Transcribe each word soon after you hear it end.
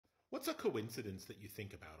What's a coincidence that you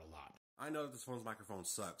think about a lot? I know that this phone's microphone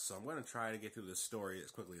sucks, so I'm going to try to get through this story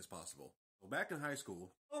as quickly as possible. So back in high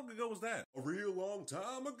school, how long ago was that? A real long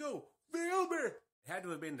time ago. Feel me? It had to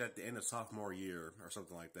have been at the end of sophomore year or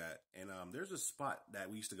something like that. And there's a spot that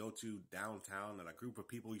we used to go to downtown that a group of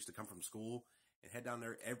people used to come from school and head down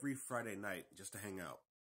there every Friday night just to hang out.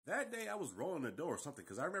 That day I was rolling the door or something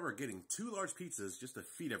because I remember getting 2 large pizzas just to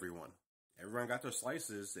feed everyone. Everyone got their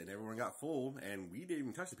slices and everyone got full, and we didn't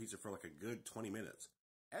even touch the pizza for like a good 20 minutes.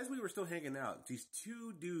 As we were still hanging out, these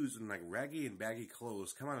 2 dudes in like raggy and baggy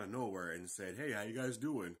clothes come out of nowhere and said, "Hey, how you guys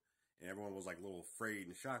doing?" And everyone was like a little afraid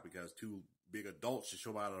and shocked because 2 big adults just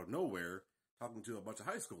show out of nowhere talking to a bunch of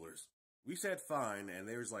high schoolers. We said fine, and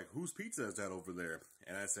they was like, "Whose pizza is that over there?"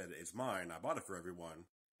 And I said, "It's mine. I bought it for everyone."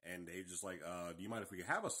 And they just like, "Do you mind if we could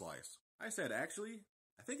have a slice?" I said, "Actually,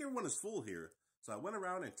 I think everyone is full here." So I went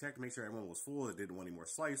around and checked to make sure everyone was full. They didn't want any more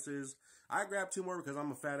slices. I grabbed 2 more because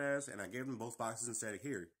I'm a fat ass, and I gave them both boxes and said,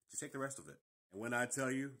 "Here, just take the rest of it." And when I tell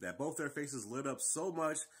you that both their faces lit up so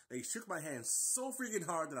much, they shook my hand so freaking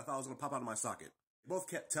hard that I thought I was going to pop out of my socket. They both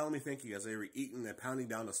kept telling me thank you as they were eating and pounding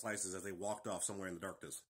down the slices as they walked off somewhere in the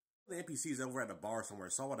darkness. The NPCs over at a bar somewhere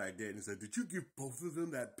saw what I did and said, "Did you give both of them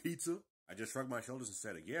that pizza?" I just shrugged my shoulders and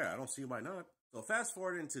said, "Yeah, I don't see why not." So fast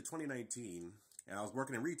forward into 2019, and I was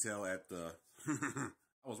working in retail at the...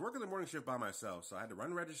 I was working the morning shift by myself, so I had to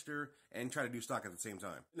run register and try to do stock at the same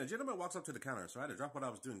time. And the gentleman walks up to the counter, so I had to drop what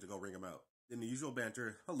I was doing to go ring him out. Then the usual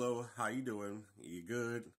banter: "Hello, how you doing? You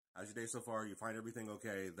good? How's your day so far? You find everything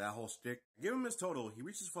okay?" That whole shtick. I give him his total, he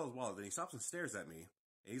reaches for his wallet, then he stops and stares at me.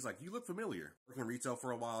 And he's like, "You look familiar." Working retail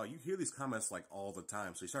for a while, you hear these comments like all the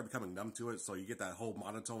time, so you start becoming numb to it, so you get that whole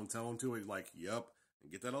monotone tone to it, like, "Yup,"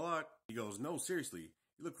 and get that a lot. He goes, "No, seriously,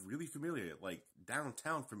 you look really familiar, like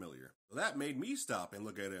downtown familiar." So that made me stop and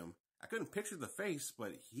look at him. I couldn't picture the face,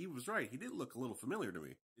 but he was right. He did look a little familiar to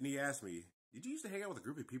me. Then he asked me, "Did you used to hang out with a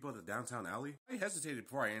group of people at the downtown alley?" I hesitated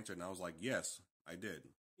before I answered, and I was like, "Yes, I did."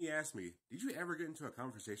 He asked me, "Did you ever get into a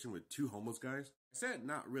conversation with 2 homeless guys?" I said,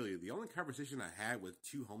 "Not really. The only conversation I had with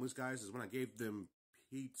 2 homeless guys is when I gave them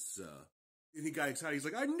pizza." And he got excited. He's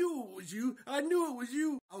like, "I knew it was you. I knew it was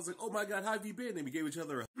you." I was like, "Oh my God, how have you been?" And we gave each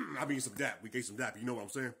other I mean, some dap. We gave some dap. You know what I'm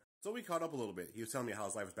saying? So we caught up a little bit. He was telling me how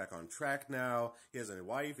his life is back on track now. He has a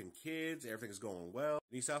wife and kids. Everything is going well.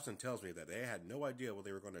 And he stops and tells me that they had no idea what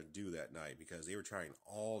they were going to do that night because they were trying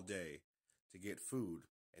all day to get food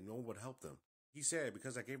and no one would help them. He said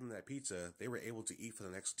because I gave them that pizza, they were able to eat for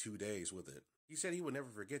the next 2 days with it. He said he would never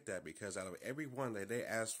forget that because out of everyone that they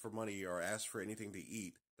asked for money or asked for anything to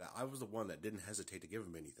eat, that I was the one that didn't hesitate to give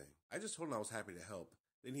him anything. I just told him I was happy to help.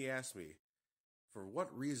 Then he asked me, "For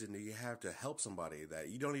what reason do you have to help somebody that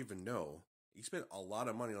you don't even know? You spent a lot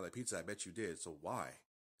of money on that pizza, I bet you did, so why?"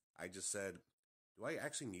 I just said, "Do I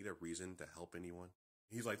actually need a reason to help anyone?"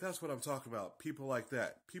 He's like, "That's what I'm talking about. People like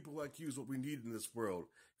that. People like you is what we need in this world.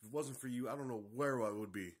 If it wasn't for you, I don't know where I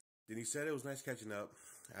would be." Then he said it was nice catching up.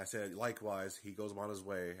 I said, likewise. He goes on his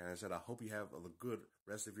way. And I said, "I hope you have a good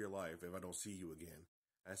rest of your life if I don't see you again."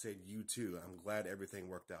 I said, "You too. I'm glad everything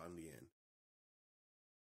worked out in the end."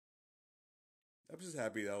 I'm just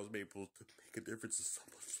happy that I was able to make a difference in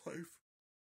someone's life.